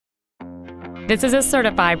This is a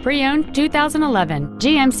certified pre-owned 2011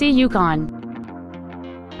 GMC Yukon.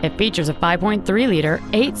 It features a 5.3-liter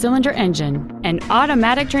 8-cylinder engine, an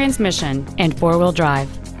automatic transmission, and 4-wheel drive.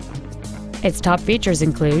 Its top features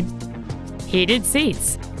include heated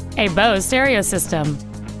seats, a Bose stereo system,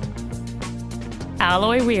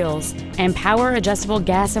 alloy wheels, and power-adjustable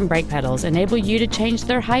gas and brake pedals enable you to change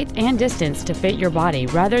their height and distance to fit your body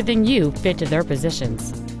rather than you fit to their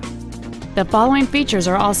positions. The following features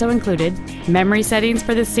are also included: memory settings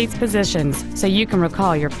for the seat's positions so you can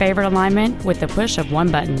recall your favorite alignment with the push of one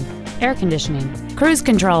button, air conditioning, cruise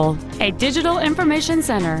control, a digital information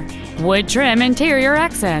center, wood trim interior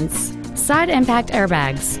accents, side impact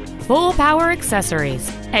airbags, full power accessories,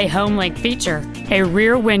 a home link feature, a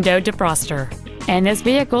rear window defroster, and this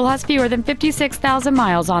vehicle has fewer than 56,000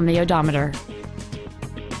 miles on the odometer.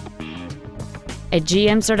 A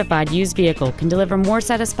GM certified used vehicle can deliver more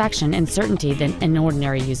satisfaction and certainty than an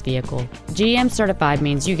ordinary used vehicle. GM certified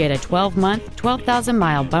means you get a 12-month,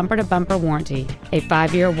 12,000-mile bumper-to-bumper warranty, a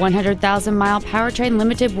 5-year, 100,000-mile powertrain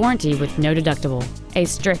limited warranty with no deductible, a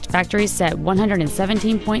strict factory set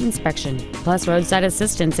 117-point inspection, plus roadside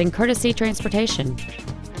assistance and courtesy transportation.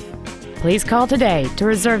 Please call today to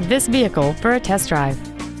reserve this vehicle for a test drive.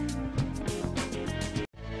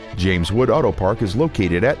 James Wood Auto Park is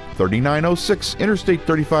located at 3906 Interstate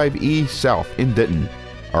 35E South in Denton.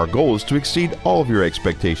 Our goal is to exceed all of your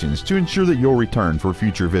expectations to ensure that you'll return for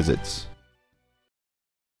future visits.